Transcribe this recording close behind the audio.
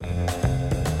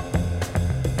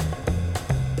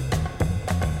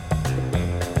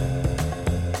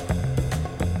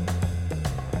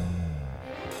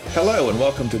Hello and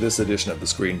welcome to this edition of the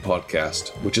Screen Podcast,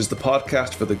 which is the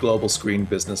podcast for the global screen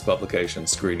business publication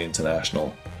Screen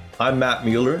International. I'm Matt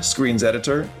Mueller, Screen's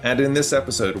editor, and in this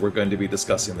episode we're going to be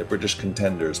discussing the British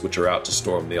contenders which are out to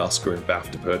storm the Oscar and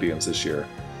Bafta podiums this year.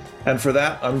 And for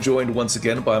that, I'm joined once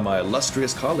again by my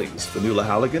illustrious colleagues, Fionnuala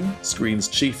Halligan, Screen's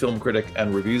chief film critic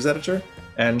and reviews editor,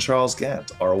 and Charles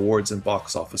Gant, our awards and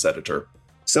box office editor.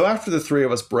 So after the three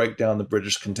of us break down the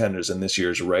British contenders in this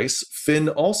year's race, Finn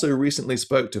also recently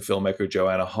spoke to filmmaker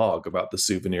Joanna Hogg about the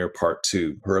Souvenir Part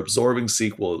 2, her absorbing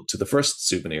sequel to the first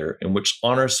Souvenir, in which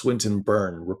Honor Swinton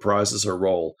Byrne reprises her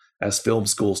role as film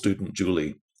school student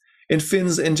Julie. In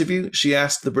Finn's interview, she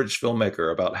asked the British filmmaker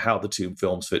about how the two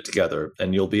films fit together,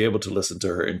 and you'll be able to listen to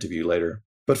her interview later.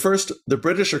 But first, the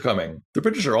British are coming. The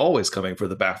British are always coming for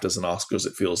the BAFTAs and Oscars,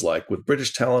 it feels like, with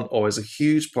British talent always a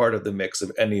huge part of the mix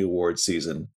of any awards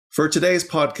season. For today's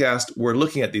podcast, we're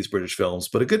looking at these British films,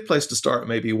 but a good place to start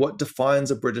may be what defines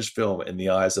a British film in the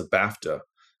eyes of BAFTA,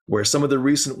 where some of the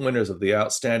recent winners of the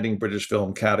Outstanding British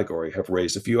Film category have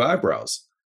raised a few eyebrows.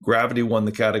 Gravity won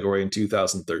the category in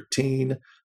 2013,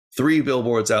 Three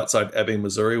Billboards Outside Ebbing,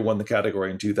 Missouri won the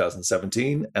category in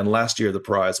 2017, and last year the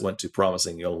prize went to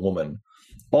Promising Young Woman.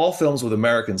 All films with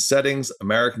American settings,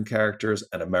 American characters,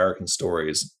 and American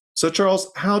stories. So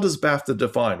Charles, how does BAFTA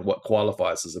define what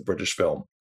qualifies as a British film?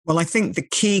 Well, I think the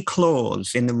key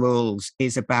clause in the rules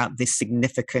is about this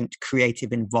significant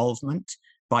creative involvement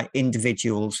by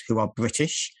individuals who are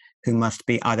British, who must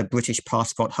be either British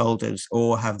passport holders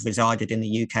or have resided in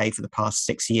the UK for the past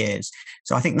 6 years.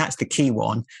 So I think that's the key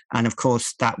one. And of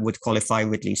course, that would qualify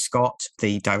Ridley Scott,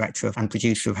 the director and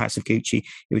producer of House of Gucci.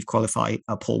 It would qualify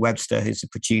Paul Webster, who's the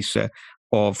producer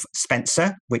of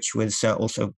Spencer, which was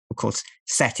also, of course,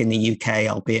 set in the UK,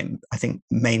 albeit, I think,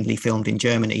 mainly filmed in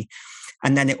Germany.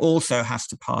 And then it also has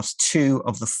to pass 2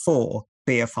 of the 4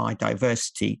 BFI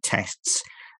diversity tests,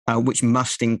 which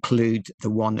must include the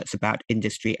one that's about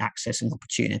industry access and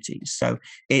opportunities. So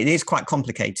it is quite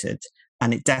complicated,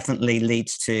 and it definitely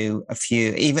leads to a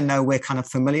few, even though we're kind of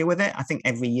familiar with it. I think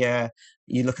every year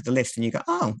you look at the list and you go,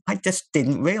 oh, I just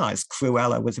didn't realize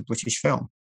Cruella was a British film.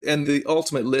 And the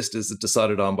ultimate list is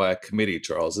decided on by a committee,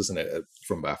 Charles, isn't it,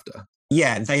 from BAFTA?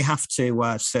 Yeah, they have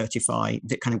to certify,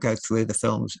 kind of go through the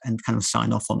films and kind of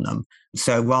sign off on them.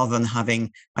 So rather than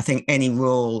having, I think any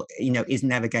rule, is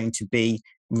never going to be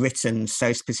written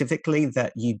so specifically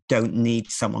that you don't need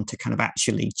someone to kind of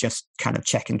actually just kind of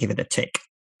check and give it a tick.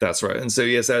 That's right. And so,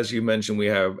 yes, as you mentioned, we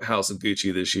have House of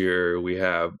Gucci this year. We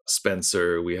have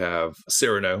Spencer. We have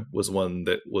Cyrano was one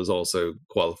that was also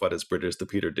qualified as British, the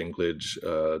Peter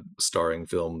Dinklage starring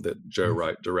film that Joe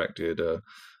Wright directed.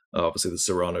 Obviously, the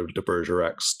Cyrano de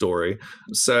Bergerac story.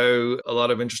 So a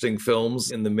lot of interesting films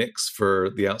in the mix for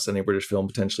the Outstanding British Film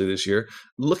potentially this year.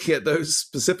 Looking at those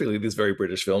specifically, these very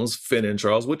British films, Finn and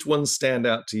Charles, which ones stand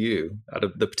out to you out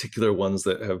of the particular ones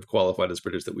that have qualified as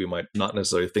British that we might not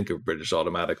necessarily think of British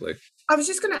automatically? I was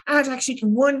just going to add actually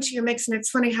one to your mix, and it's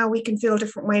funny how we can feel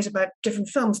different ways about different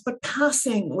films, but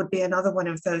Passing would be another one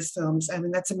of those films. I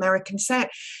mean, that's American set.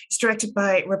 It's directed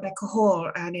by Rebecca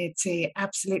Hall, and it's a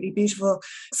absolutely beautiful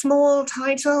small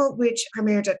title, which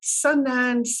premiered at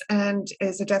Sundance and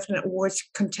is a definite awards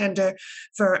contender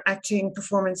for acting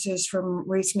performances from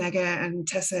Ruth Negga and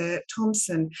Tessa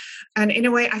Thompson. And in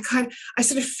a way, I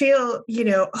sort of feel,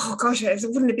 oh gosh,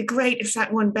 wouldn't it be great if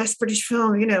that won Best British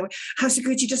Film? House of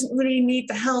Gucci doesn't really need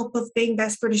the help of being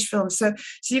Best British Film. So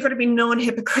you've got to be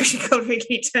non-hypocritical,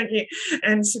 really, don't you?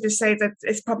 And sort of say that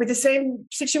it's probably the same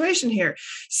situation here.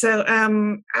 So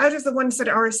out of the ones that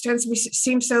are ostensibly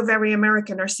seem so very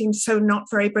American or seem so not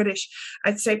very British,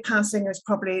 I'd say Passing is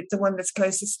probably the one that's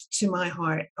closest to my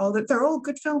heart. Although they're all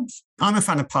good films. I'm a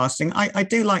fan of Passing. I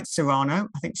do like Cyrano.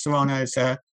 I think Cyrano is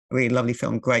a really lovely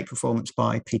film, great performance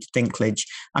by Peter Dinklage.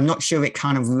 I'm not sure it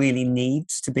kind of really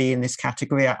needs to be in this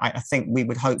category. I think we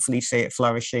would hopefully see it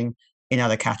flourishing in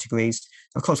other categories.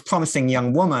 Of course, Promising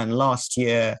Young Woman last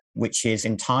year, which is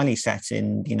entirely set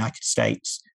in the United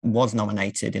States, was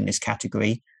nominated in this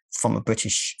category from a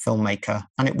British filmmaker,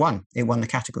 and it won the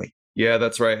category. Yeah,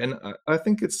 that's right. And I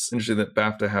think it's interesting that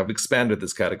BAFTA have expanded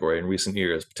this category in recent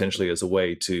years, potentially as a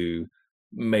way to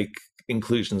make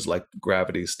inclusions like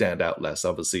Gravity stand out less.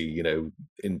 Obviously,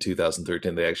 in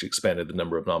 2013, they actually expanded the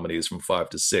number of nominees from 5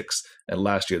 to 6. And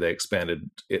last year, they expanded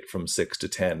it from 6 to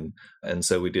 10. And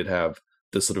so we did have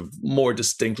the sort of more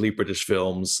distinctly British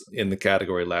films in the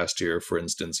category last year. For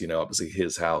instance, obviously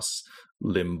His House,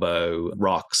 Limbo,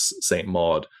 Rocks, Saint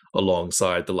Maud,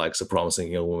 alongside the likes of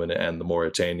Promising Young Woman and The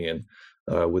Mauritanian,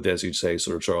 with, as you say,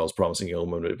 sort of Charles, Promising Young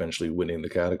Woman eventually winning the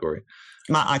category.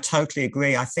 Matt, I totally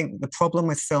agree. I think the problem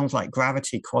with films like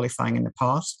Gravity qualifying in the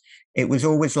past, it was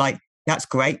always like That's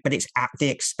great, but it's at the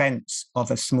expense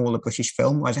of a smaller British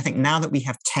film. Whereas I think now that we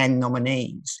have 10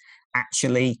 nominees,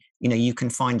 actually, you can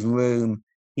find room,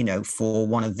 for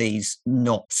one of these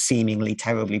not seemingly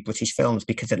terribly British films,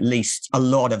 because at least a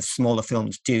lot of smaller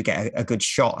films do get a good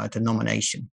shot at a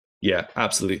nomination. Yeah,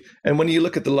 absolutely. And when you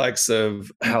look at the likes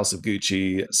of House of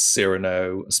Gucci,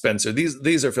 Cyrano, Spencer,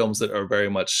 these are films that are very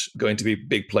much going to be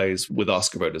big plays with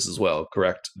Oscar voters as well,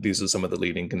 correct? These are some of the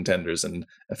leading contenders. And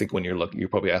I think when you're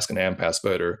probably asking an AMPAS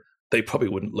voter, they probably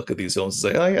wouldn't look at these films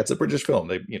and say, oh yeah, it's a British film.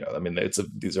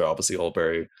 These are obviously all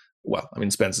very, well,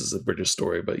 Spencer's a British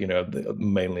story, but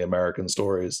mainly American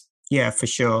stories. Yeah, for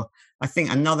sure. I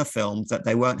think another film that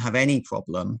they won't have any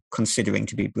problem considering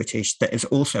to be British, that is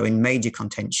also in major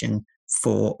contention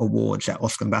for awards at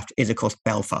Oscar and Bafta, is, of course,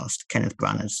 Belfast, Kenneth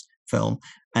Branagh's film.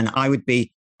 And I would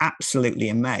be absolutely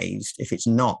amazed if it's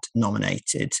not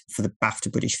nominated for the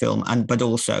BAFTA British film, but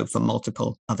also for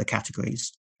multiple other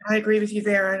categories. I agree with you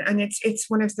there, and it's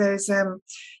one of those.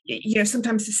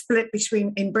 Sometimes the split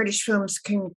in British films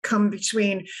can come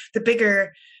between the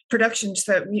bigger productions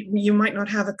that you might not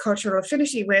have a cultural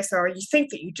affinity with, or you think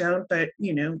that you don't, but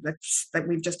that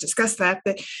we've just discussed that.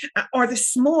 But or the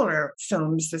smaller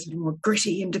films, the sort of more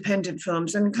gritty independent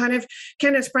films, and kind of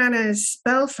Kenneth Branagh's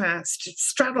Belfast, it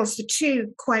straddles the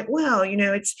two quite well.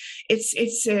 It's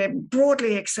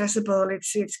broadly accessible.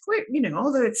 It's quite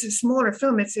although it's a smaller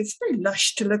film, it's very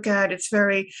lush to look at. It's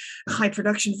very high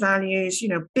production values.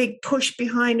 Big push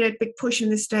behind it, big push in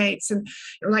the States, and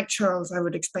like Charles, I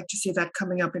would expect to see that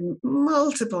coming up in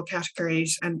multiple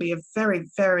categories and be a very,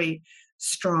 very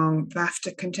strong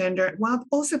BAFTA contender, while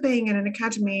also being an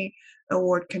Academy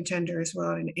Award contender as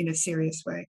well in a serious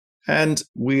way. And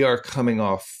we are coming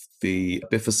off the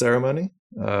Bifa ceremony,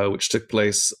 which took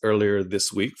place earlier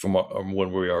this week from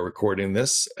when we are recording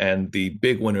this. And the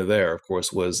big winner there, of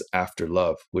course, was After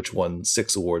Love, which won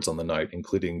 6 awards on the night,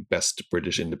 including Best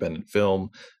British Independent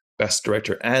Film, Best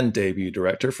Director and Debut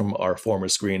Director from our former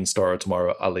Screen star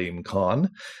tomorrow, Aleem Khan,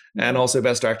 and also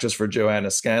Best Actress for Joanna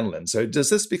Scanlon. So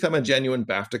does this become a genuine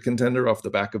BAFTA contender off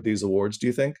the back of these awards, do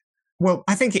you think? Well,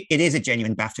 I think it is a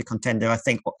genuine BAFTA contender. I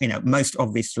think, most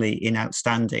obviously in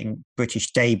Outstanding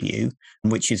British Debut,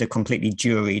 which is a completely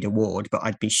juried award, but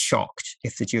I'd be shocked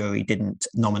if the jury didn't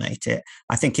nominate it.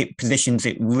 I think it positions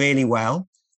it really well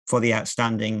for the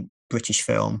Outstanding British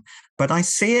Film. But I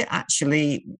see it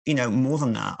actually, more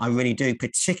than that. I really do,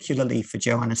 particularly for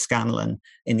Joanna Scanlon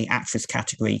in the actress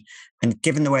category. And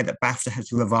given the way that BAFTA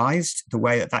has revised, the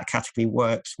way that category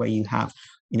works, where you have,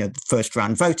 the first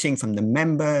round voting from the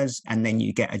members, and then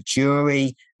you get a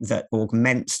jury that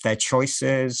augments their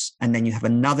choices, and then you have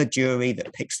another jury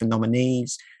that picks the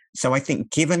nominees. So I think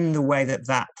given the way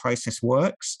that process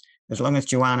works, as long as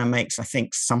Joanna makes, I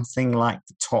think, something like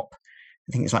the top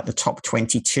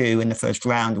 22 in the first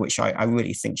round, which I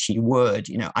really think she would,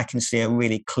 I can see a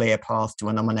really clear path to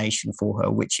a nomination for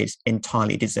her, which is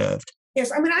entirely deserved. Yes,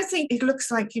 I think it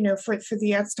looks like, for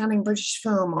the Outstanding British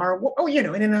Film,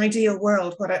 in an ideal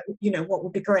world, what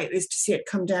would be great is to see it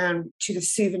come down to the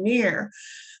Souvenir,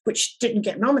 which didn't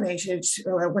get nominated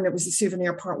when it was the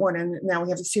Souvenir Part 1, and now we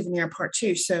have the Souvenir Part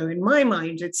 2. So in my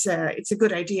mind, it's a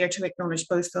good idea to acknowledge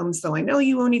both films, though I know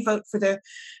you only vote for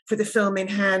the film in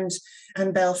hand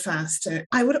and Belfast.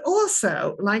 I would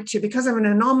also like to, because of an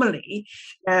anomaly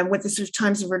with the sort of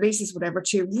times of releases, whatever,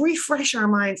 to refresh our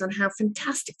minds on how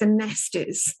fantastic The Nest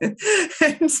is and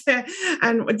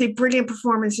the brilliant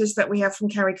performances that we have from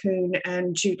Carrie Coon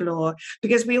and Jude Law,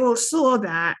 because we all saw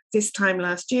that this time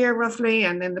last year, roughly,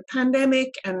 and then the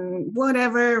pandemic and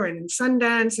whatever, and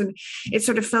Sundance, and it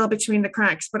sort of fell between the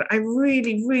cracks. But I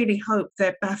really, really hope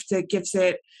that BAFTA gives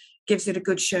it a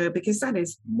good show, because that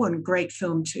is one great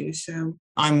film too. So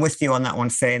I'm with you on that one,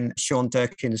 Finn. Sean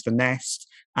Durkin's The Nest.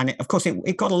 And of course,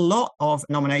 it got a lot of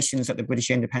nominations at the British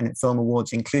Independent Film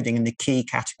Awards, including in the key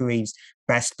categories,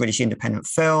 Best British Independent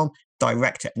Film,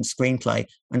 Director and Screenplay.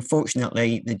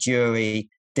 Unfortunately, the jury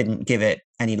didn't give it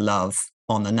any love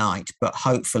on the night, but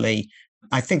hopefully,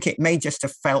 I think it may just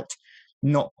have felt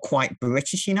not quite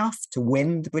British enough to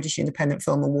win the British Independent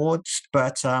Film Awards,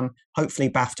 but hopefully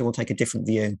BAFTA will take a different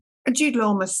view. And Jude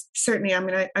Law must certainly,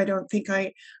 I don't think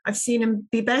I've seen him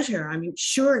be better.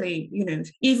 Surely,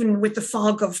 even with the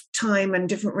fog of time and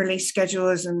different release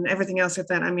schedules and everything else like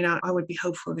that, I would be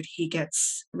hopeful that he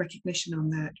gets recognition on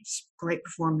that. It's a great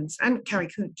performance. And Carrie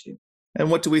Coon too.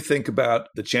 And what do we think about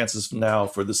the chances now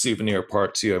for the Souvenir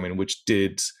Part 2? Which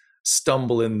did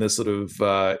stumble in the sort of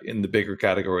in the bigger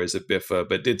categories at Bifa,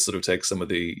 but did sort of take some of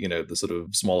the the sort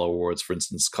of smaller awards, for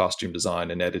instance, costume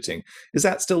design and editing. Is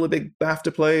that still a big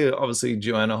BAFTA play? Obviously,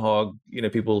 Joanna Hogg,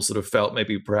 people sort of felt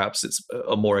maybe perhaps it's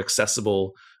a more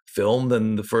accessible film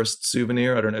than the first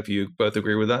Souvenir. I don't know if you both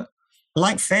agree with that.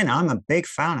 Like Finn, I'm a big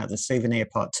fan of the Souvenir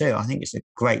Part 2. I think it's a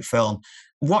great film.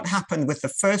 What happened with the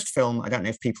first film, I don't know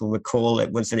if people recall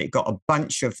it, was that it got a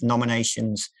bunch of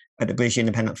nominations at the British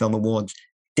Independent Film Awards,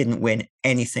 didn't win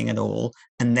anything at all,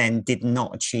 and then did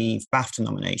not achieve BAFTA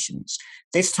nominations.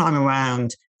 This time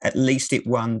around, at least it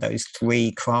won those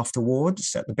 3 craft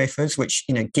awards at the Bifas, which,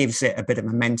 gives it a bit of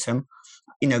momentum.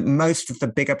 Most of the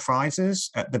bigger prizes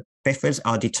at the Bifas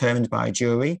are determined by a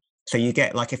jury. So you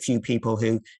get like a few people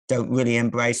who don't really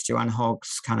embrace Joanna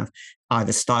Hogg's kind of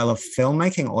either style of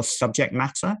filmmaking or subject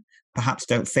matter, perhaps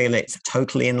don't feel it's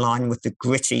totally in line with the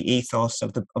gritty ethos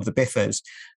of the Bifas.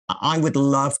 I would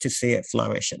love to see it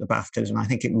flourish at the BAFTAs, and I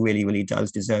think it really, really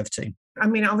does deserve to. I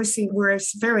mean, obviously, we're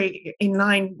very in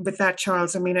line with that,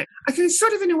 Charles. I mean, I can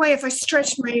sort of, in a way, if I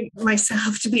stretch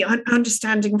myself to be an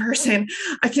understanding person,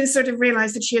 I can sort of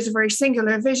realize that she has a very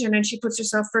singular vision, and she puts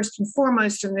herself first and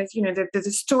foremost. And that,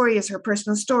 the story is her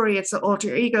personal story. It's an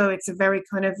alter ego. It's a very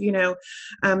kind of,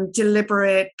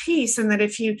 deliberate piece. And that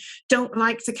if you don't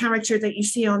like the character that you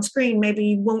see on screen, maybe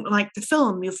you won't like the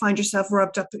film. You'll find yourself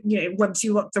rubbed up, it rubs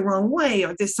you up the wrong way,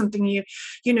 or there's something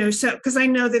so because I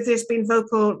know that there's been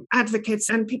vocal advocates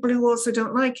and people who also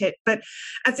don't like it. But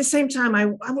at the same time, I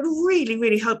would really,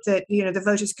 really hope that, the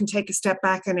voters can take a step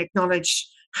back and acknowledge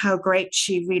how great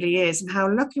she really is and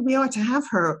how lucky we are to have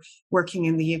her working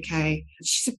in the UK.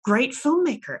 She's a great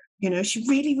filmmaker. She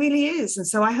really, really is. And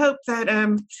so I hope that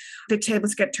the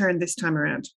tables get turned this time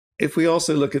around. If we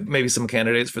also look at maybe some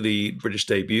candidates for the British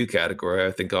debut category,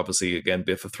 I think obviously, again,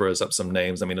 Bifa throws up some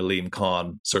names. I mean, Aline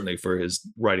Khan, certainly for his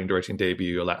writing, directing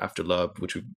debut, After Love,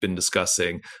 which we've been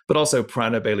discussing, but also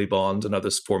Prana Bailey-Bond, another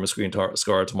former Screen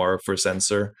Scar tomorrow for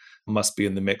Censor, must be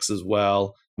in the mix as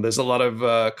well. There's a lot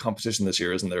of competition this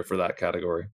year, isn't there, for that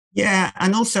category? Yeah,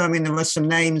 and also, I mean, there were some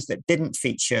names that didn't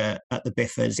feature at the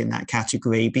Bifas in that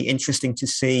category. Be interesting to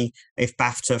see if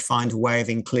BAFTA find a way of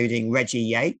including Reggie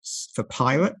Yates for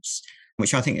Pirates,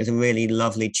 which I think is a really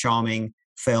lovely, charming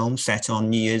film set on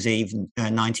New Year's Eve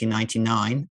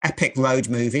 1999. Epic road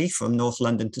movie from North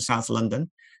London to South London.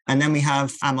 And then we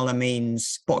have Amal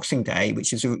Amin's Boxing Day,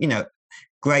 which is,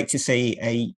 great to see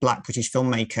a Black British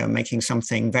filmmaker making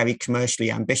something very commercially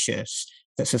ambitious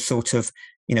that's a sort of,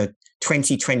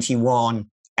 2021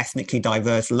 ethnically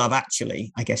diverse Love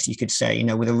Actually, I guess you could say,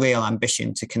 with a real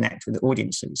ambition to connect with the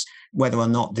audiences. Whether or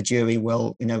not the jury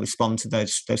will, respond to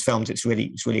those films, it's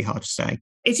really hard to say.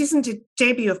 It isn't a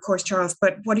debut, of course, Charles,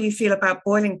 but what do you feel about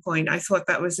Boiling Point? I thought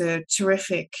that was a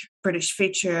terrific British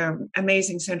feature,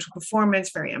 amazing central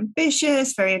performance, very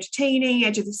ambitious, very entertaining,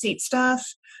 edge of the seat stuff.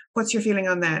 What's your feeling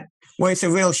on that? Well, it's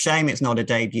a real shame it's not a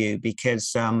debut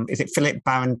because, is it Philip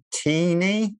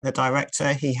Barantini, the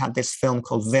director? He had this film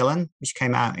called Villain, which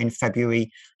came out in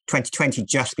February 2020,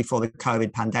 just before the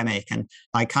COVID pandemic. And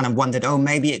I kind of wondered,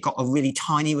 maybe it got a really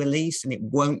tiny release and it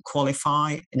won't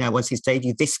qualify. Was his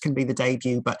debut. This can be the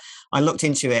debut. But I looked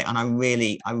into it and I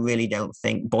really don't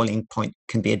think Boiling Point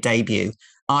can be a debut.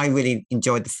 I really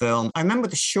enjoyed the film. I remember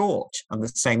the short of the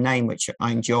same name, which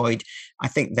I enjoyed. I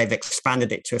think they've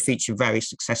expanded it to a feature very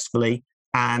successfully.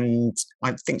 And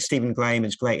I think Stephen Graham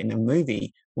is great in the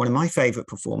movie. One of my favourite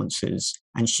performances,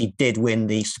 and she did win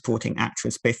the supporting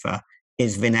actress Bifa,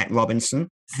 is Vinette Robinson,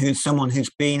 who's someone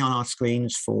who's been on our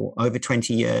screens for over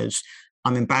 20 years.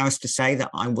 I'm embarrassed to say that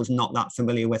I was not that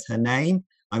familiar with her name.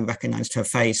 I recognised her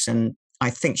face, and I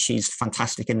think she's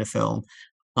fantastic in the film.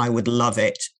 I would love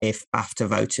it if BAFTA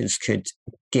voters could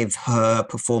give her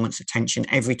performance attention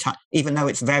every time, even though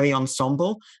it's very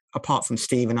ensemble. Apart from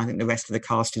Stephen, I think the rest of the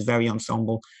cast is very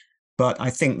ensemble. But I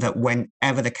think that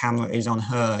whenever the camera is on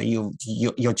her,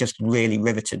 you're just really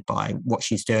riveted by what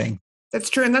she's doing. That's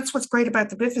true. And that's what's great about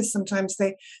the Bifas. Sometimes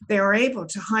they are able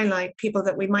to highlight people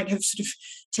that we might have sort of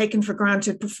taken for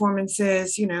granted,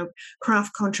 performances,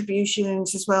 craft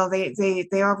contributions as well. They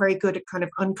are very good at kind of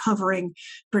uncovering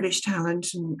British talent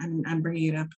and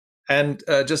bringing it up. And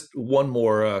just one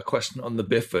more question on the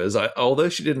Bifas. Although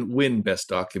she didn't win Best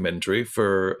Documentary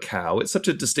for Cow, it's such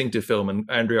a distinctive film, and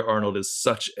Andrea Arnold is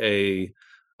such a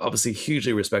obviously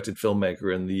hugely respected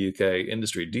filmmaker in the UK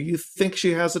industry. Do you think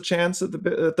she has a chance at the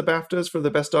BAFTAs for the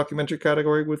Best Documentary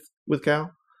category with Cow?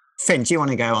 Finn, do you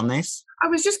want to go on this? I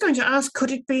was just going to ask,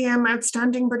 could it be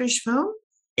Outstanding British Film?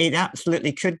 It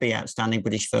absolutely could be Outstanding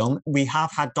British Film. We have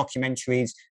had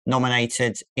documentaries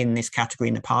nominated in this category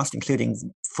in the past,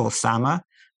 including For Sama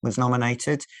was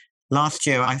nominated. Last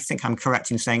year, I think I'm correct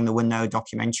in saying there were no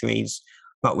documentaries,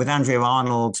 but with Andrea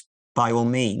Arnold, by all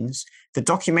means, the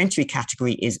documentary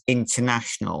category is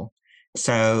international.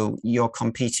 So you're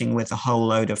competing with a whole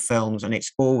load of films, and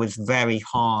it's always very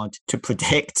hard to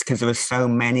predict because there are so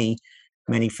many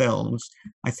many films.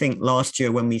 I think last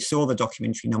year when we saw the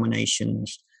documentary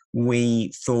nominations,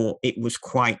 we thought it was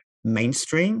quite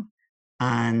mainstream,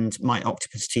 and My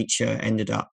Octopus Teacher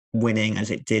ended up winning as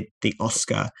it did the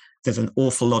Oscar. There's an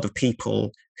awful lot of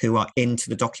people who are into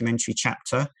the documentary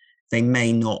chapter. They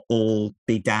may not all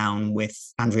be down with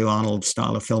Andrew Arnold's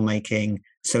style of filmmaking.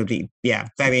 So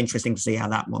very interesting to see how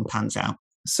that one pans out.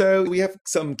 So we have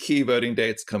some key voting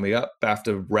dates coming up.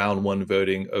 BAFTA round 1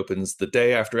 voting opens the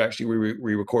day after actually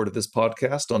we recorded this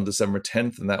podcast on December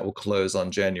 10th, and that will close on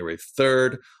January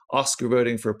 3rd. Oscar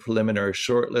voting for a preliminary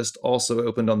shortlist also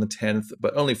opened on the 10th,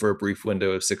 but only for a brief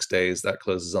window of 6 days. That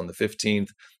closes on the 15th.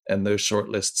 And those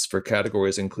shortlists for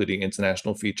categories including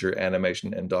international feature,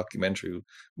 animation, and documentary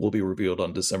will be revealed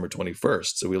on December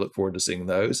 21st. So we look forward to seeing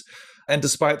those. And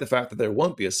despite the fact that there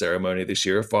won't be a ceremony this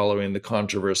year following the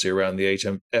controversy around the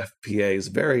HMFPA's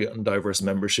very undiverse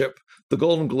membership, the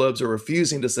Golden Globes are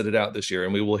refusing to sit it out this year,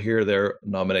 and we will hear their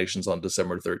nominations on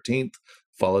December 13th,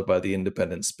 followed by the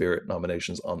Independent Spirit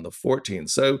nominations on the 14th.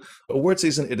 So award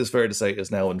season, it is fair to say, is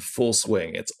now in full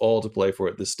swing. It's all to play for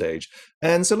at this stage.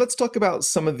 And so let's talk about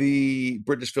some of the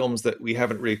British films that we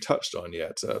haven't really touched on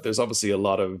yet. There's obviously a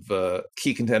lot of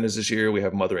key contenders this year. We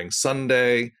have Mothering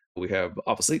Sunday. We have,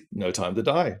 obviously, No Time to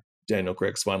Die, Daniel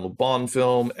Craig's final Bond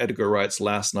film, Edgar Wright's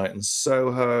Last Night in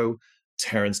Soho,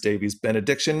 Terence Davies'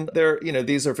 Benediction.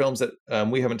 These are films that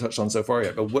we haven't touched on so far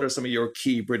yet, but what are some of your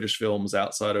key British films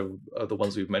outside of the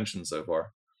ones we've mentioned so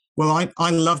far? Well, I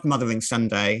loved Mothering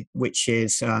Sunday, which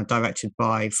is directed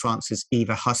by Frances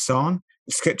Eva Hassan,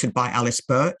 scripted by Alice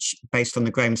Birch, based on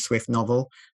the Graham Swift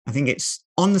novel. I think it's,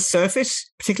 on the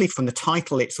surface, particularly from the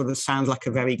title, it sort of sounds like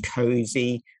a very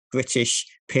cozy British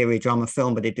period drama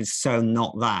film, but it is so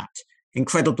not that.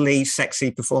 Incredibly sexy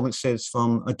performances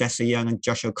from Odessa Young and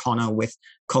Josh O'Connor with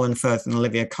Colin Firth and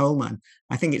Olivia Colman.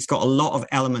 I think it's got a lot of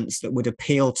elements that would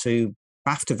appeal to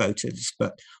BAFTA voters,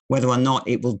 but whether or not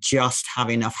it will just have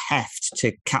enough heft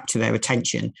to capture their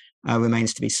attention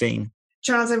remains to be seen.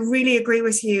 Charles, I really agree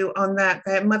with you on that.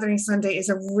 Mothering Sunday is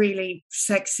a really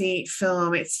sexy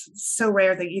film. It's so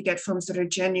rare that you get films that are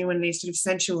genuinely sort of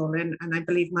sensual, and I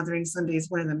believe Mothering Sunday is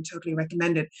one of them. Totally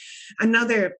recommended.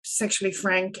 Another sexually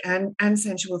frank and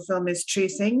sensual film is True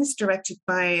Things, directed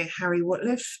by Harry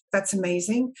Woodliff. That's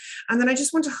amazing. And then I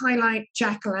just want to highlight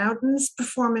Jack Lowden's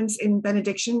performance in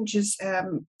Benediction, which is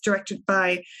directed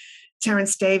by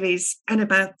Terence Davies, and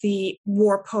about the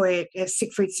war poet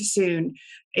Siegfried Sassoon.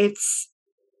 It's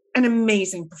an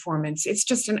amazing performance. It's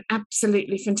just an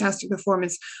absolutely fantastic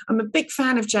performance. I'm a big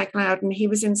fan of Jack Lowden. He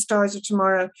was in Stars of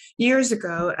Tomorrow years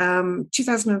ago,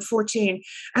 2014,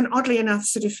 and oddly enough,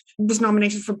 sort of was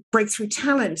nominated for Breakthrough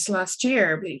Talent last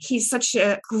year. He's such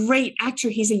a great actor.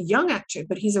 He's a young actor,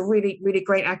 but he's a really, really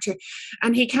great actor,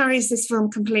 and he carries this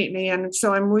film completely. And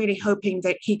so I'm really hoping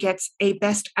that he gets a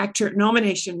Best Actor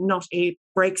nomination, not a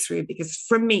breakthrough, because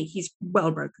for me, he's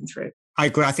well broken through. I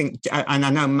agree. I think, and I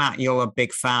know, Matt, you're a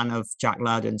big fan of Jack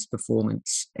Lowden's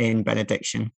performance in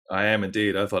Benediction. I am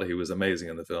indeed. I thought he was amazing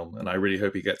in the film, and I really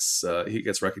hope he gets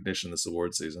recognition this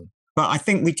award season. But I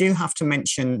think we do have to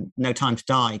mention No Time to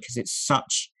Die, because it's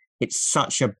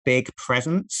such a big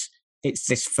presence. It's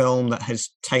this film that has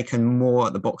taken more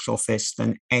at the box office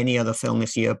than any other film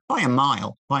this year by a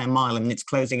mile. And it's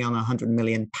closing on £100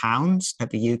 million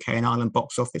at the UK and Ireland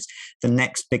box office. The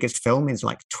next biggest film is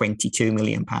like £22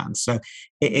 million. So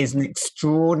it is an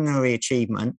extraordinary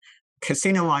achievement.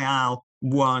 Casino Royale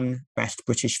won Best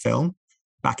British Film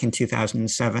back in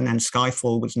 2007, and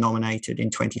Skyfall was nominated in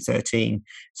 2013.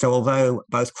 So although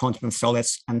both Quantum of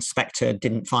Solace and Spectre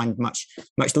didn't find much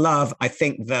love, I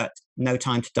think that No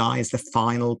Time to Die is the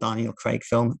final Daniel Craig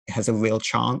film. It has a real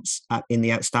chance in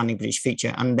the Outstanding British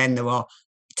Feature. And then there are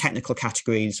technical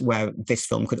categories where this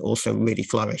film could also really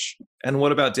flourish. And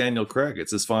what about Daniel Craig?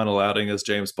 It's his final outing as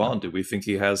James Bond. Do we think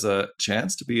he has a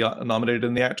chance to be nominated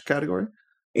in the actor category?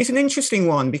 It's an interesting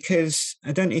one, because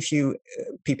I don't know if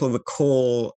people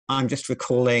recall, I'm just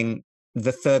recalling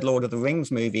the third Lord of the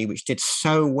Rings movie, which did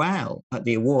so well at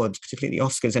the awards, particularly the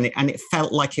Oscars, and it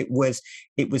felt like it was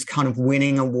kind of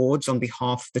winning awards on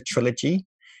behalf of the trilogy.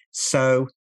 So,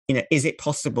 is it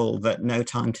possible that No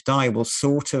Time to Die will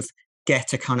sort of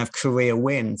get a kind of career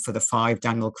win for the 5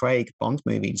 Daniel Craig Bond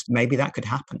movies? Maybe that could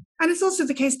happen. And it's also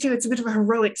the case too, it's a bit of a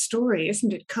heroic story,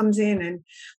 isn't it? Comes in, and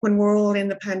when we're all in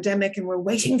the pandemic and we're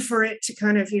waiting for it to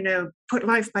kind of, put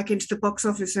life back into the box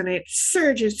office, and it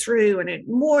surges through and it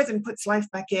more than puts life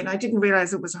back in. I didn't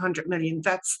realize it was 100 million.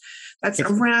 That's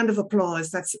a round of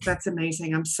applause. That's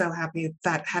amazing. I'm so happy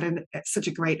that had such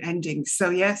a great ending.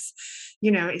 So yes,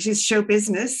 it is show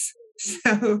business.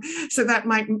 So that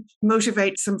might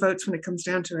motivate some votes when it comes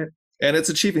down to it. And it's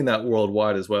achieving that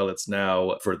worldwide as well. It's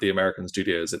now, for the American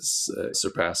studios, it's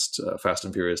surpassed Fast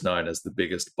and Furious 9 as the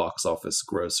biggest box office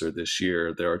grosser this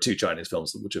year. There are 2 Chinese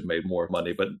films which have made more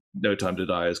money, but No Time to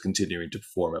Die is continuing to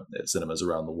perform at cinemas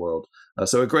around the world.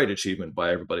 So a great achievement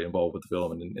by everybody involved with the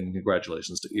film, and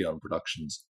congratulations to Eon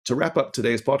Productions. To wrap up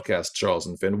today's podcast, Charles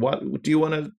and Finn, what do you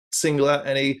want to single out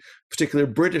any particular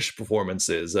British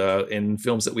performances in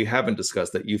films that we haven't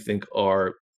discussed that you think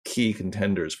are key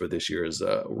contenders for this year's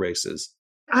races?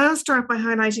 I'll start by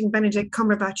highlighting Benedict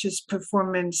Cumberbatch's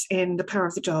performance in The Power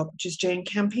of the Dog, which is Jane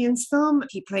Campion's film.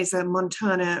 He plays a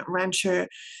Montana rancher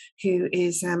who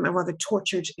is a rather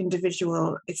tortured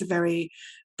individual. It's a very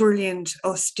brilliant,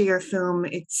 austere film.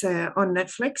 It's on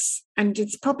Netflix, and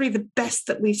it's probably the best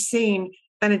that we've seen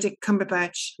Benedict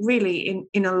Cumberbatch really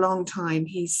in a long time.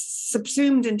 He's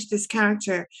subsumed into this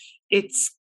character.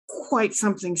 It's quite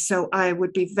something. So I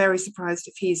would be very surprised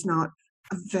if he's not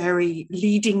a very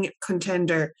leading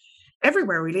contender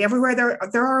everywhere, really. Everywhere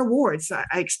there are awards, I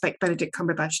expect Benedict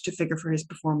Cumberbatch to figure for his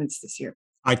performance this year.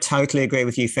 I totally agree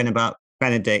with you, Finn, about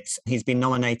Benedict. He's been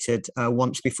nominated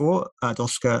once before at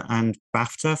Oscar and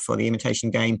Bafta for The Imitation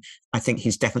Game. I think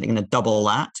he's definitely going to double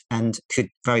that and could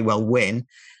very well win.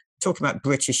 Talking about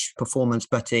British performance,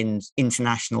 but in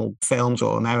international films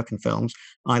or American films,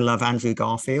 I love Andrew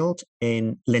Garfield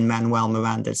in Lin-Manuel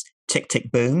Miranda's Tick,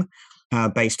 Tick, Boom,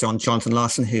 based on Jonathan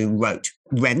Larson, who wrote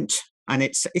Rent. And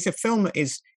it's a film that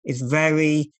is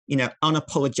very,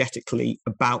 unapologetically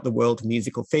about the world of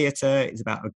musical theatre. It's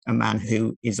about a man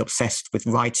who is obsessed with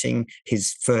writing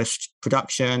his first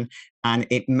production. And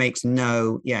it makes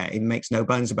no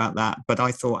bones about that. But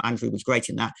I thought Andrew was great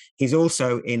in that. He's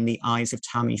also in The Eyes of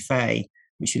Tammy Faye,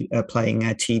 which is playing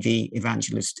TV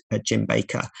evangelist Jim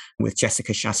Baker with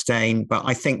Jessica Chastain. But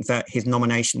I think that his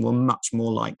nomination will much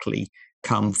more likely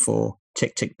come for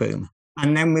Tick, Tick, Boom.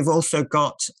 And then we've also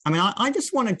got, I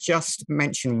just want to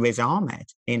mention Riz Ahmed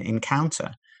in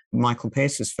Encounter, Michael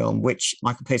Pearce's film, which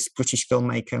Michael Pearce, British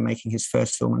filmmaker, making his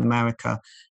first film in America.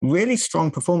 Really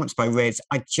strong performance by Riz.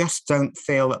 I just don't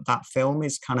feel that film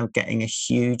is kind of getting a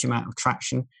huge amount of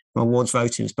traction from awards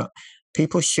voters, but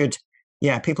people should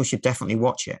definitely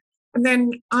watch it. And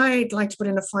then I'd like to put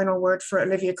in a final word for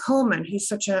Olivia Colman, who's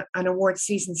such an award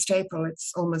season staple.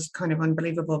 It's almost kind of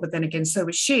unbelievable, but then again, so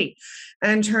is she.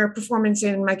 And her performance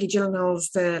in Maggie Gyllenhaal's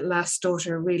The Last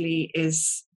Daughter really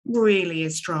is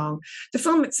strong. The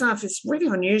film itself is really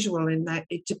unusual in that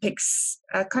it depicts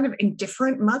a kind of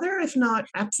indifferent mother, if not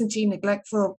absentee,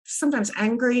 neglectful, sometimes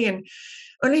angry. And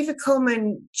Olivia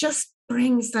Colman just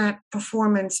brings that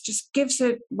performance, just gives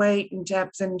it weight and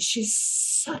depth, and she's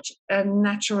such a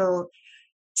natural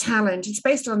talent. It's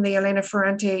based on the Elena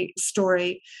Ferrante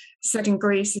story set in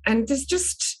Greece, and there's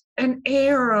just an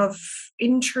air of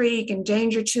intrigue and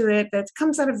danger to it that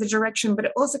comes out of the direction, but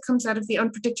it also comes out of the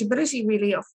unpredictability,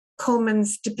 really, of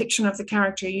Coleman's depiction of the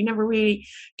character. You never really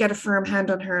get a firm hand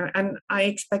on her, and I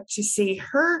expect to see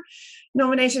her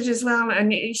nominated as well.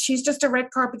 And she's just a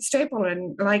red carpet staple,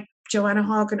 and like Joanna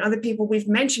Hogg and other people we've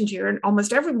mentioned here, and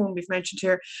almost everyone we've mentioned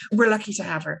here, we're lucky to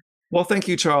have her. Well, thank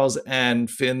you, Charles and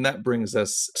Finn. That brings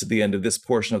us to the end of this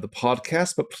portion of the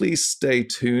podcast, but please stay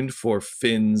tuned for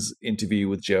Finn's interview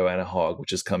with Joanna Hogg,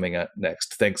 which is coming up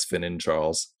next. Thanks, Finn and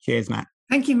Charles. Cheers, Matt.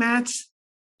 Thank you, Matt.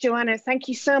 Joanna, thank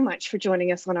you so much for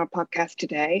joining us on our podcast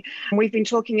today. We've been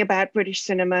talking about British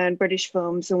cinema and British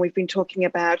films, and we've been talking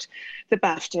about the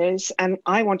BAFTAs, and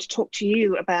I want to talk to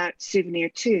you about Souvenir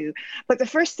too. But the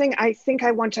first thing I think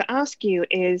I want to ask you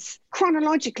is,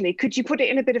 chronologically, could you put it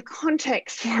in a bit of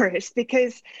context for us?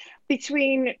 Because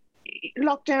between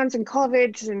lockdowns and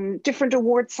COVID and different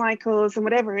award cycles and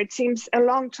whatever, it seems a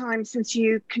long time since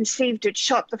you conceived it,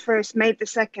 shot the first, made the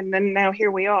second, and now here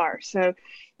we are. So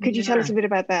could you tell us a bit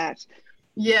about that?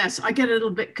 Yes, I get a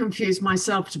little bit confused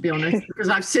myself, to be honest, because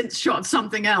I've since shot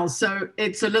something else. So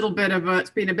it's been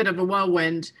a bit of a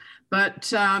whirlwind.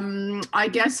 But I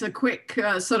guess a quick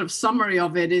sort of summary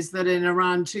of it is that in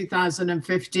around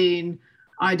 2015,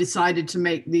 I decided to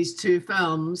make these 2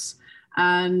 films.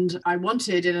 And I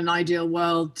wanted, in an ideal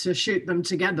world, to shoot them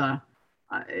together.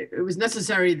 It was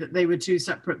necessary that they were 2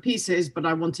 separate pieces, but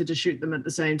I wanted to shoot them at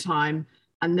the same time.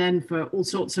 And then for all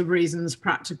sorts of reasons,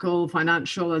 practical,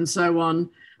 financial, and so on,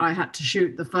 I had to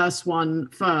shoot the first one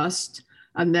first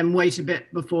and then wait a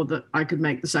bit before I could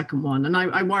make the second one. And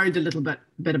I worried a little bit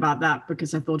about that,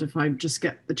 because I thought if I just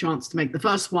get the chance to make the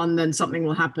first one, then something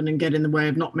will happen and get in the way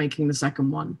of not making the second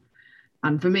one.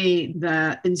 And for me,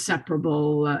 they're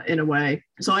inseparable in a way.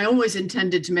 So I always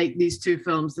intended to make these 2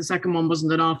 films. The second one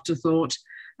wasn't an afterthought.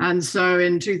 And so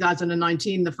in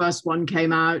 2019, the first one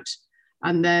came out.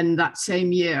 And then that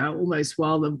same year, almost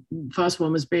while the first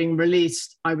one was being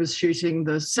released, I was shooting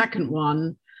the second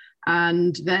one.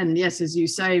 And then, yes, as you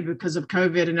say, because of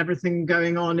COVID and everything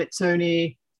going on, it's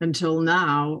only until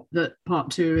now that part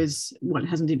 2 is, well, it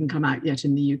hasn't even come out yet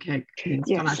in the UK.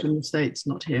 It's come out in the States,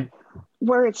 not here.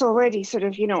 Where it's already sort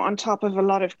of, on top of a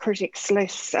lot of critics'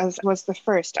 lists, as was the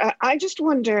first. I just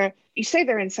wonder, you say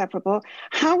they're inseparable.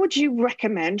 How would you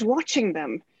recommend watching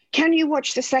them? Can you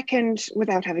watch the second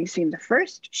without having seen the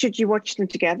first? Should you watch them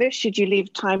together? Should you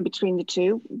leave time between the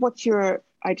two? What's your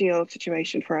ideal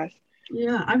situation for us?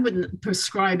 Yeah, I wouldn't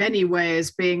prescribe any way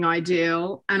as being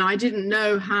ideal. And I didn't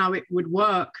know how it would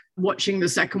work watching the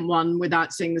second one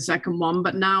without seeing the second one.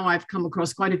 But now I've come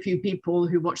across quite a few people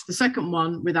who watched the second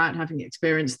one without having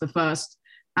experienced the first.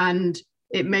 And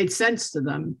it made sense to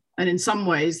them. And in some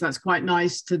ways, that's quite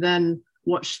nice to then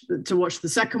watch the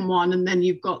second one. And then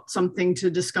you've got something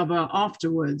to discover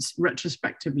afterwards,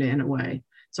 retrospectively in a way.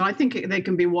 So I think they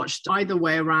can be watched either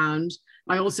way around.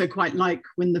 I also quite like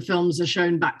when the films are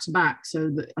shown back to back. So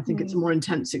that I think it's a more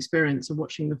intense experience of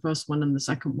watching the first one and the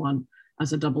second one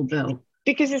as a double bill.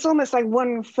 Because it's almost like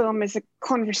one film is a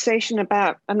conversation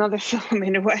about another film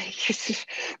in a way. It's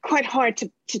quite hard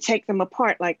to take them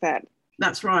apart like that.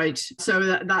 That's right. So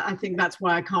that I think that's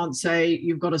why I can't say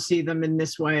you've got to see them in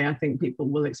this way. I think people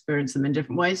will experience them in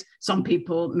different ways. Some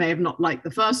people may have not liked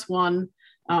the first one.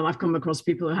 I've come across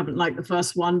people who haven't liked the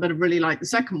first one, but have really liked the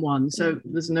second one. So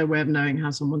there's no way of knowing how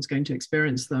someone's going to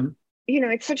experience them.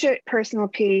 It's such a personal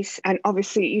piece. And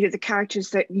obviously, the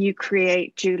characters that you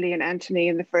create, Julie and Anthony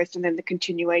in the first, and then the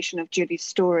continuation of Julie's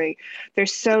story, they're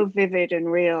so vivid and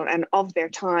real and of their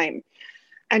time.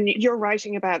 And you're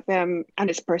writing about them and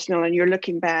it's personal and you're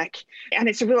looking back and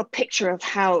it's a real picture of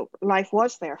how life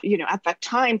was there, at that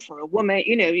time for a woman,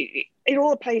 it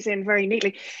all plays in very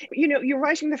neatly. You're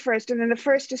writing the first and then the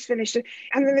first is finished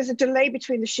and then there's a delay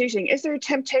between the shooting. Is there a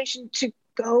temptation to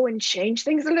go and change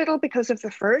things a little because of the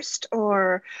first,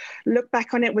 or look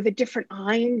back on it with a different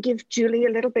eye and give Julie a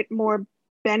little bit more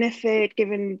benefit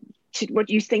given to what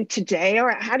you think today?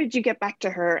 Or how did you get back to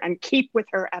her and keep with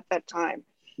her at that time?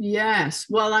 Yes.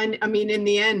 Well, I mean, in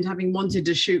the end, having wanted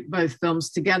to shoot both films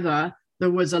together,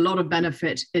 there was a lot of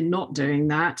benefit in not doing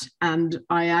that. And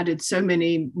I added so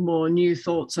many more new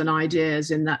thoughts and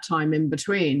ideas in that time in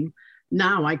between.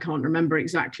 Now I can't remember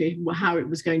exactly how it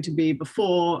was going to be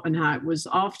before and how it was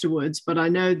afterwards. But I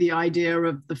know the idea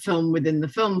of the film within the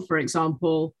film, for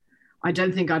example, I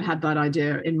don't think I'd had that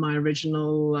idea in my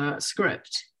original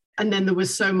script. And then there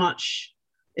was so much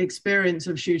experience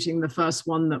of shooting the first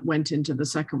one that went into the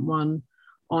second one.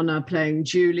 Honor playing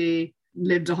Julie,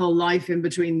 lived a whole life in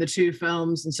between the two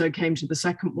films, and so came to the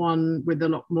second one with a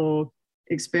lot more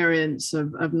experience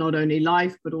of not only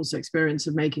life but also experience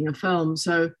of making a film.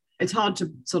 So it's hard to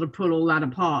sort of pull all that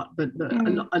apart, but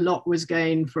a lot was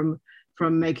gained from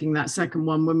making that second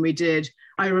one when we did.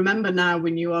 I remember now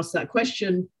when you asked that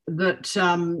question that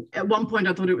at one point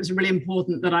I thought it was really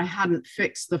important that I hadn't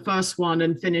fixed the first one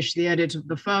and finished the edit of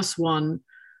the first one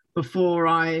before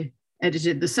I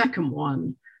edited the second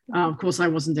one. Of course, I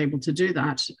wasn't able to do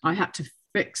that. I had to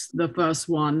fix the first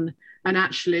one. And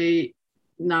actually,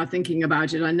 now thinking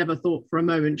about it, I never thought for a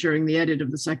moment during the edit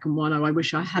of the second one, oh, I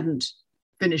wish I hadn't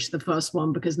finished the first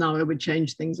one because now I would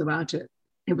change things about it.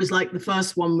 It was like the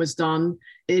first one was done.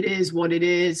 It is what it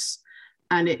is.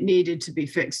 And it needed to be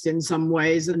fixed in some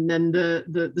ways. And then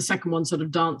the second one sort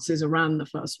of dances around the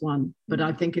first one. But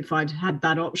I think if I'd had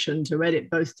that option to edit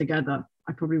both together,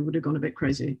 I probably would have gone a bit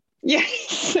crazy.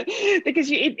 Yes,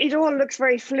 because it all looks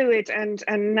very fluid and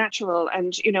natural.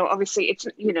 And, obviously it's,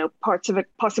 parts of it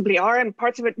possibly are and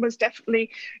parts of it most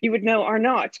definitely you would know are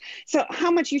not. So how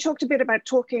much, you talked a bit about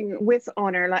talking with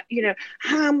Honor, like,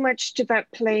 how much did that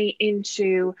play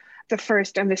into the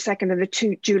first and the second and the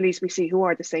two Julies we see, who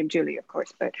are the same Julie, of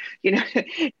course, but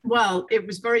Well, it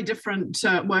was very different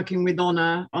working with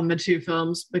Honor on the two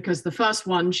films because the first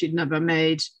one she'd never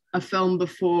made a film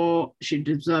before. She'd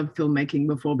observed filmmaking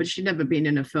before, but she'd never been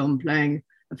in a film playing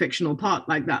a fictional part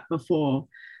like that before.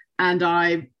 And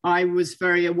I was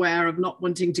very aware of not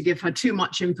wanting to give her too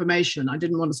much information. I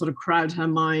didn't want to sort of crowd her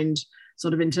mind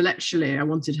sort of intellectually. I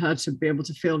wanted her to be able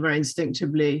to feel very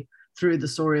instinctively through the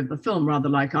story of the film, rather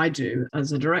like I do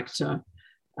as a director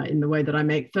in the way that I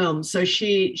make films. So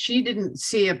she didn't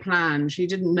see a plan. She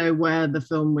didn't know where the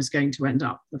film was going to end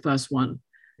up, the first one.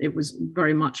 It was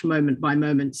very much moment by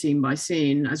moment, scene by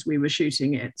scene as we were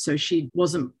shooting it. So she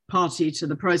wasn't party to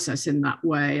the process in that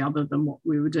way, other than what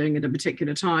we were doing at a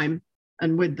particular time.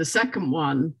 And with the second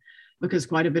one, because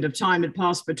quite a bit of time had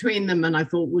passed between them, and I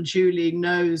thought, well, Julie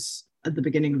knows at the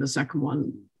beginning of the second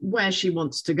one where she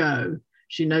wants to go.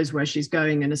 she knows where she's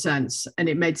going in a sense. And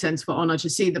it made sense for Honor to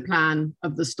see the plan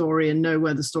of the story and know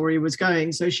where the story was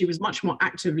going. So she was much more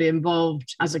actively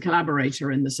involved as a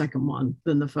collaborator in the second one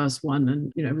than the first one.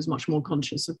 And, was much more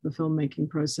conscious of the filmmaking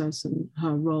process and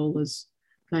her role as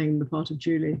playing the part of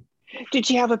Julie. Did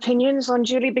you have opinions on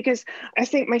Julie? Because I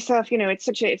think myself,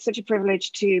 it's such a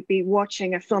privilege to be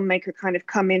watching a filmmaker kind of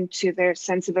come into their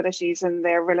sensibilities and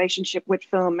their relationship with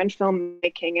film and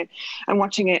filmmaking and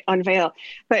watching it unveil.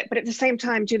 But at the same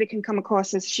time, Julie can come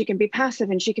across as she can be passive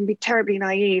and she can be terribly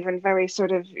naive and very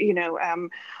sort of,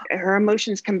 her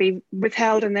emotions can be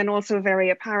withheld and then also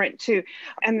very apparent too.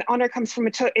 And Honor comes from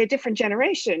a different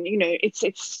generation.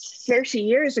 It's 30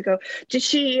 years ago. Did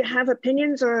she have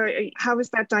opinions, or how is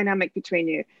that dynamic between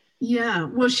you? Yeah,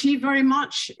 well, she very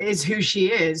much is who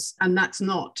she is, and that's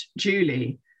not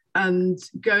Julie. And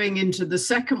going into the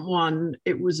second one,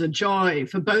 it was a joy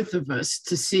for both of us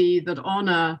to see that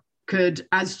Honor could,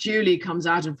 as Julie comes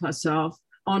out of herself,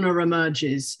 Honor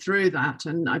emerges through that.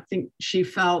 And I think she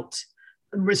felt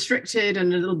restricted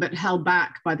and a little bit held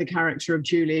back by the character of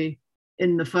Julie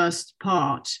in the first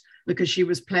part, because she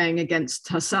was playing against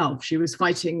herself. She was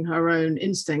fighting her own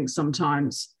instincts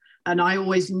sometimes. And I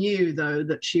always knew, though,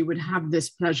 that she would have this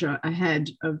pleasure ahead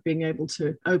of being able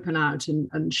to open out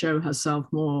and show herself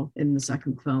more in the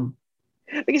second film.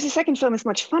 Because the second film is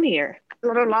much funnier. A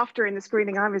lot of laughter in the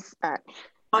screening I was at.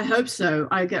 I hope so.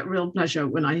 I get real pleasure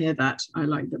when I hear that. I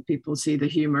like that people see the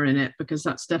humor in it, because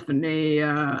that's definitely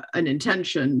an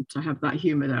intention to have that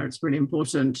humor there. It's really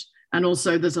important. And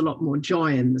also there's a lot more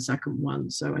joy in the second one.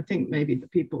 So I think maybe the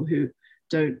people who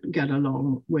don't get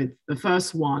along with the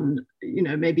first one,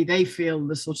 maybe they feel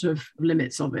the sort of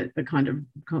limits of it, the kind of,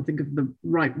 can't think of the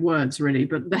right words really,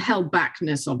 but the held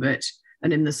backness of it.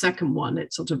 And in the second one,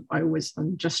 it's sort of,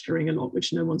 I'm gesturing a lot,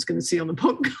 which no one's going to see on the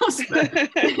podcast, but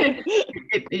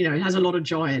it has a lot of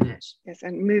joy in it. Yes,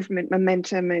 and movement,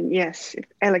 momentum, and yes,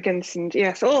 elegance, and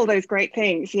yes, all those great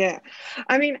things. Yeah.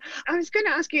 I mean, I was going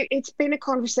to ask you, it's been a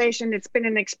conversation, it's been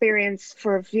an experience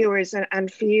for viewers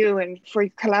and for you and for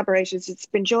collaborators. It's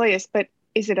been joyous, but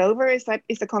is it over? Is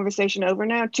the conversation over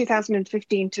now?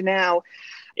 2015 to now,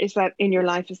 is that in your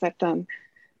life? Is that done?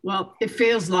 Well, it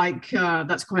feels like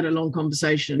that's quite a long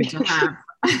conversation to have.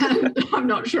 I'm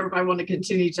not sure if I want to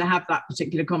continue to have that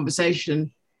particular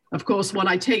conversation. Of course, what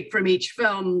I take from each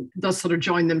film does sort of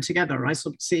join them together. I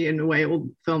sort of see, in a way, all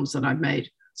the films that I've made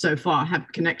so far have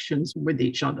connections with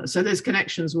each other. So those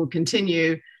connections will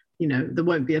continue. There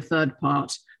won't be a third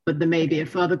part, but there may be a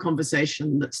further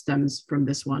conversation that stems from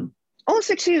this one.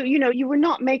 Also, too, you were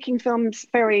not making films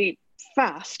very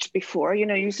fast before,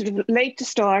 you sort of late to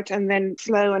start and then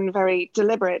slow and very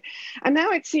deliberate. And now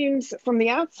it seems from the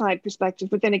outside perspective,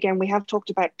 but then again, we have talked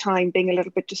about time being a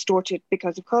little bit distorted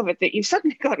because of COVID, that you've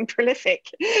suddenly gotten prolific.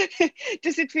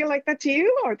 Does it feel like that to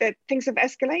you, or that things have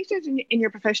escalated in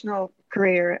your professional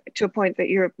career to a point that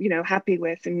you're, happy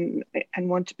with and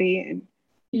want to be in?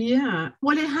 Yeah,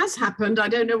 well, it has happened. I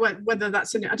don't know whether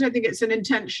I don't think it's an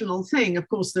intentional thing. Of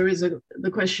course, there is the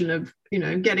question of,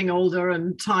 getting older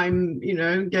and time,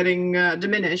 getting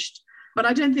diminished. But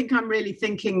I don't think I'm really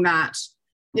thinking that,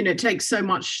 it takes so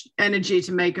much energy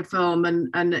to make a film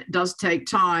and it does take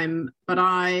time. But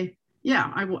I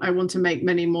want to make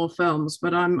many more films.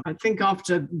 But I think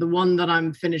after the one that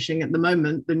I'm finishing at the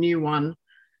moment, the new one,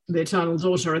 The Eternal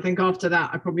Daughter, I think after that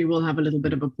I probably will have a little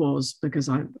bit of a pause, because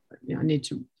I need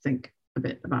to think a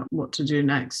bit about what to do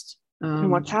next.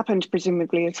 And what's happened,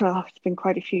 presumably, as well. It's been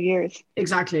quite a few years.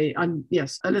 Exactly. And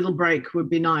yes, a little break would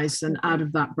be nice, and out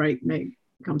of that break may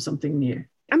come something new.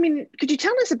 I mean, could you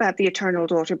tell us about The Eternal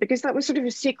Daughter? Because that was sort of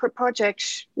a secret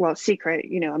project, well, secret,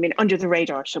 under the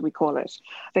radar, shall we call it,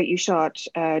 that you shot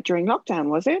during lockdown,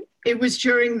 was it? It was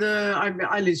during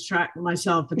I lose track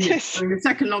myself. Yes. During the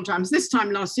second lockdown. It was this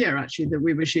time last year, actually, that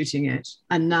we were shooting it.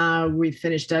 And now we've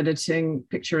finished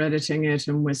picture editing it,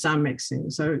 and we're sound mixing.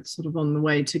 So it's sort of on the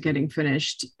way to getting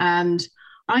finished. And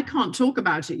I can't talk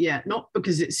about it yet, not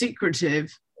because it's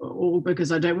secretive, or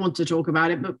because I don't want to talk about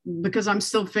it, but because I'm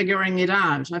still figuring it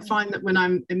out. I find that when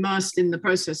I'm immersed in the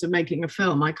process of making a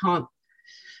film, I can't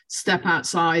step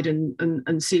outside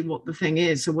and see what the thing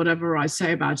is. So whatever I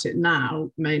say about it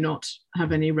now may not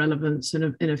have any relevance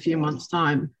in a few months'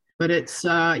 time. But it's,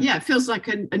 it feels like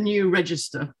a new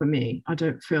register for me.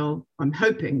 I'm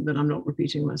hoping that I'm not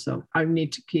repeating myself. I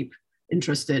need to keep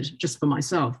interested just for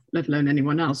myself, let alone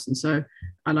anyone else. And so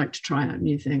I like to try out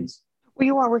new things. Well,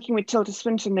 you are working with Tilda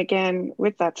Swinton again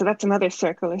with that. So that's another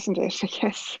circle, isn't it? I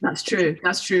guess. That's true.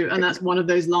 And that's one of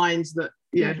those lines that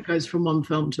goes from one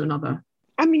film to another.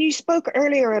 I mean, you spoke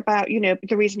earlier about,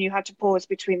 the reason you had to pause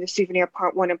between the Souvenir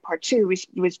Part 1 and Part 2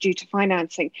 was due to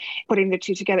financing, putting the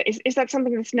two together. Is that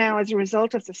something that's now, as a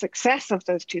result of the success of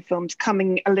those two films,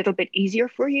 coming a little bit easier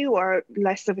for you or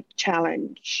less of a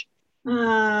challenge?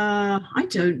 I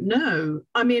don't know.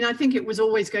 I mean, I think it was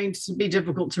always going to be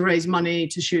difficult to raise money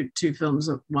to shoot two films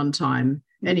at one time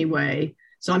anyway.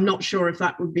 So I'm not sure if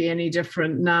that would be any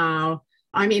different now.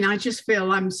 I mean, I just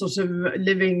feel I'm sort of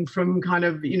living from kind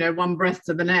of, one breath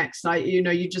to the next.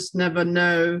 You just never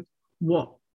know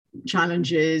what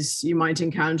challenges you might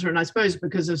encounter. And I suppose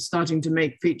because of starting to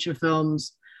make feature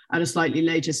films at a slightly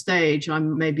later stage,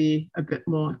 I'm maybe a bit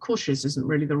more cautious, isn't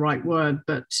really the right word,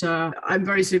 but I'm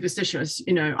very superstitious.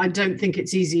 I don't think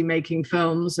it's easy making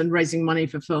films and raising money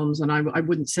for films. And I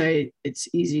wouldn't say it's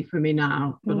easy for me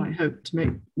now, but I hope to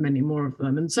make many more of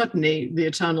them. And certainly The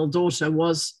Eternal Daughter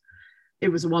was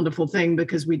a wonderful thing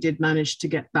because we did manage to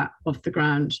get that off the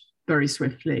ground very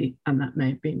swiftly. And that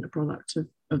may have been a product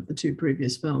of the two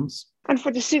previous films. And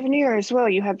for The Souvenir as well,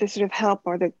 you had this sort of help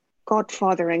or the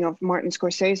godfathering of Martin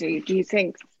Scorsese. Do you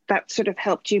think that sort of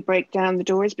helped you break down the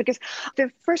doors? Because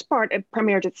the first part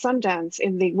premiered at Sundance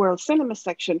in the World Cinema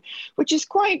section, which is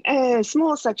quite a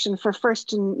small section for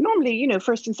first and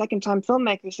second time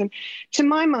filmmakers. And to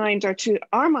my mind, or to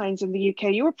our minds in the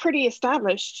UK, you were pretty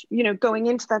established, going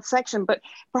into that section, but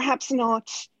perhaps not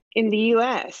in the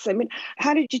US. I mean,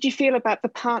 how did you feel about the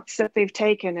paths that they've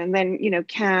taken? And then,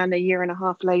 Cannes a year and a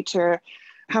half later,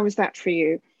 how was that for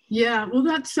you? Yeah, well,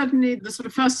 that's certainly the sort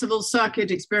of festival circuit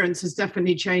experience has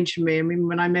definitely changed for me. I mean,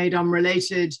 when I made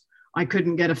Unrelated, I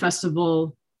couldn't get a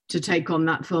festival to take on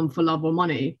that film for love or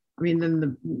money. I mean,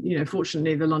 then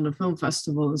fortunately, the London Film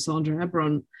Festival and Sandra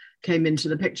Hebron came into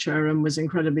the picture and was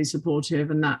incredibly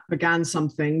supportive, and that began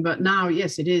something. But now,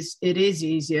 yes, it is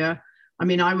easier. I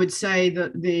mean, I would say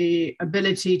that the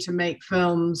ability to make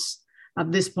films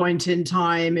at this point in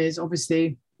time is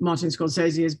obviously Martin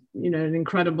Scorsese is, an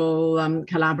incredible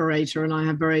collaborator, and I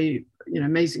have very,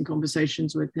 amazing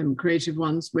conversations with him, creative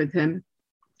ones with him.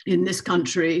 In this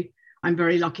country, I'm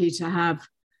very lucky to have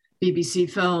BBC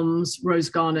Films. Rose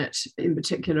Garnett, in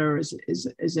particular,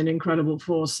 is an incredible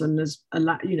force and has,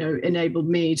 enabled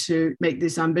me to make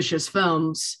these ambitious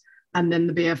films. And then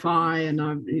the BFI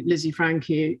and Lizzie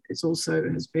Frankie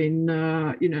has been,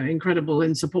 incredible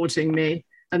in supporting me.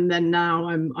 And then now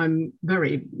I'm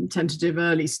very tentative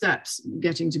early steps,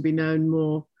 getting to be known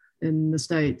more in the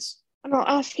States. And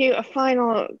I'll ask you a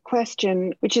final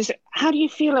question, which is, how do you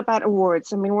feel about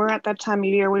awards? I mean, we're at that time of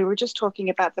year, we were just talking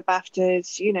about the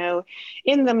BAFTAs,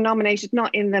 in them, nominated,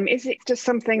 not in them. Is it just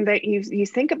something that you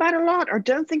think about a lot or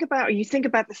don't think about, or you think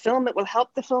about the film that will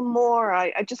help the film more?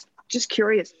 I just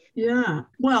curious. Yeah,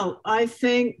 well, I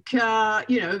think,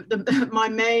 my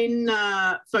main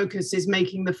focus is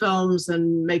making the films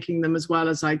and making them as well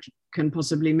as I can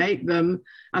possibly make them.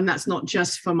 And that's not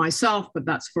just for myself, but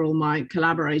that's for all my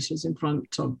collaborators in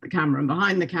front of the camera and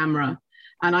behind the camera.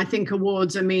 And I think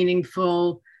awards are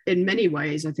meaningful in many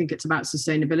ways. I think it's about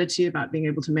sustainability, about being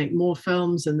able to make more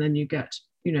films, and then you get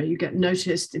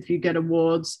noticed if you get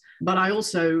awards. But I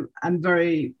also am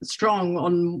very strong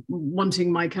on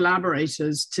wanting my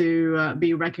collaborators to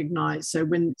be recognized. So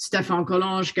when Stéphane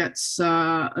Collange gets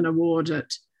an award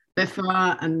at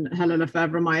Bifa, and Helen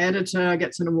Lefebvre, my editor,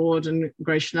 gets an award, and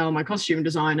Grace Chanel, my costume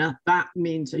designer, that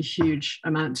means a huge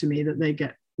amount to me that they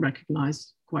get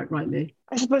recognized, quite rightly.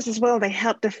 I suppose as well, they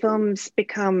help the films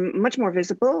become much more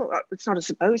visible. It's not a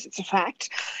suppose, it's a fact.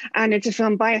 And it's a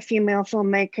film by a female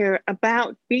filmmaker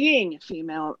about being a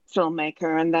female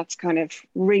filmmaker. And that's kind of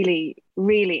really,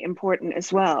 really important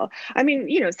as well. I mean,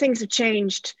 things have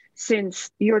changed since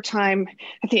your time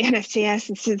at the NFTS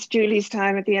and since Julie's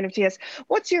time at the NFTS.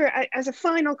 What's your, as a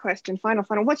final question,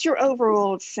 what's your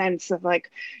overall sense of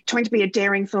trying to be a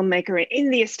daring filmmaker in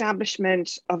the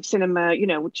establishment of cinema,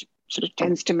 which sort of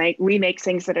tends to remake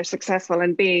things that are successful,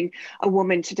 and being a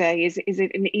woman today? Is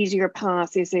it an easier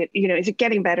path? Is it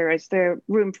getting better? Is there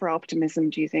room for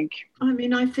optimism, do you think? I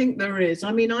mean, I think there is.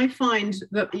 I mean, I find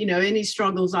that, any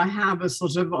struggles I have are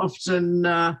sort of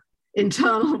often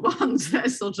internal ones. They're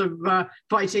sort of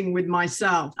fighting with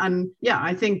myself. And yeah,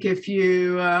 I think if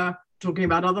you talking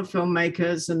about other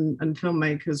filmmakers and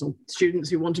filmmakers or students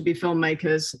who want to be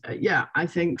filmmakers, I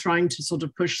think trying to sort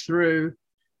of push through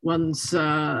one's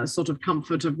sort of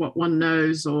comfort of what one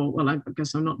knows, or, well, I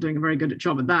guess I'm not doing a very good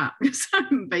job at that because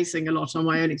I'm basing a lot on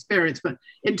my own experience. But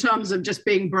in terms of just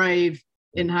being brave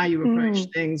in how you approach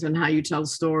things and how you tell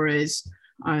stories,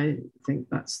 I think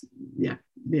that's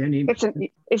the only.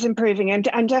 It's improving,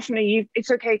 and definitely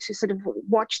it's okay to sort of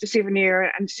watch the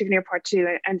Souvenir and Souvenir Part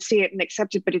 2 and see it and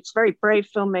accept it, but it's very brave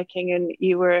filmmaking, and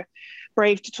you were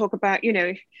brave to talk about,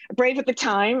 brave at the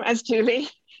time as Julie,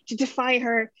 to defy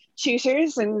her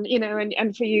tutors, and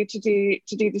and for you to do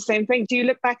the same thing. Do you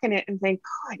look back on it and think,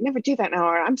 oh, I'd never do that now,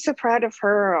 or I'm so proud of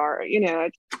her, or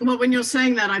Well, when you're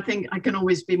saying that, I think I can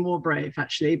always be more brave,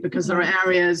 actually, because there are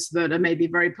areas that are maybe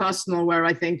very personal where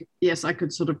I think, yes, I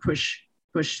could sort of push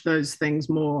those things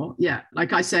more. Yeah,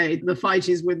 like I say, the fight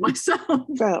is with myself.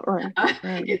 Well, right.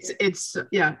 It's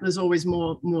there's always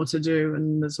more to do,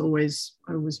 and I always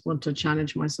want to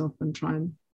challenge myself and try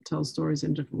and tell stories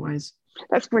in different ways.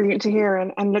 That's brilliant to hear.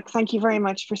 And look, thank you very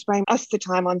much for sparing us the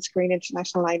time on Screen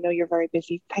International. I know you're very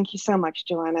busy. Thank you so much,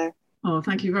 Joanna. Oh,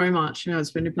 thank you very much. It's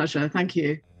been a pleasure. Thank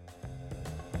you.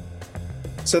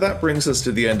 So that brings us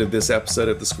to the end of this episode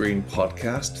of the Screen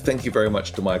Podcast. Thank you very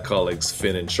much to my colleagues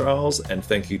Finn and Charles, and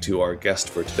thank you to our guest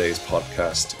for today's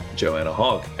podcast, Joanna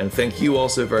Hogg. And thank you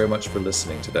also very much for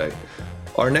listening today.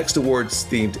 Our next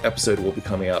awards-themed episode will be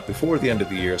coming out before the end of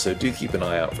the year, so do keep an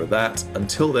eye out for that.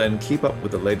 Until then, keep up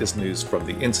with the latest news from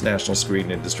the international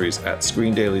screen industries at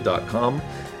screendaily.com,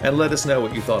 and let us know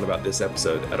what you thought about this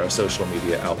episode at our social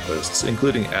media outposts,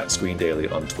 including at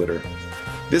ScreenDaily on Twitter.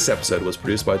 This episode was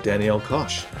produced by Danielle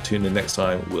Kosh. Tune in next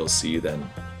time. We'll see you then.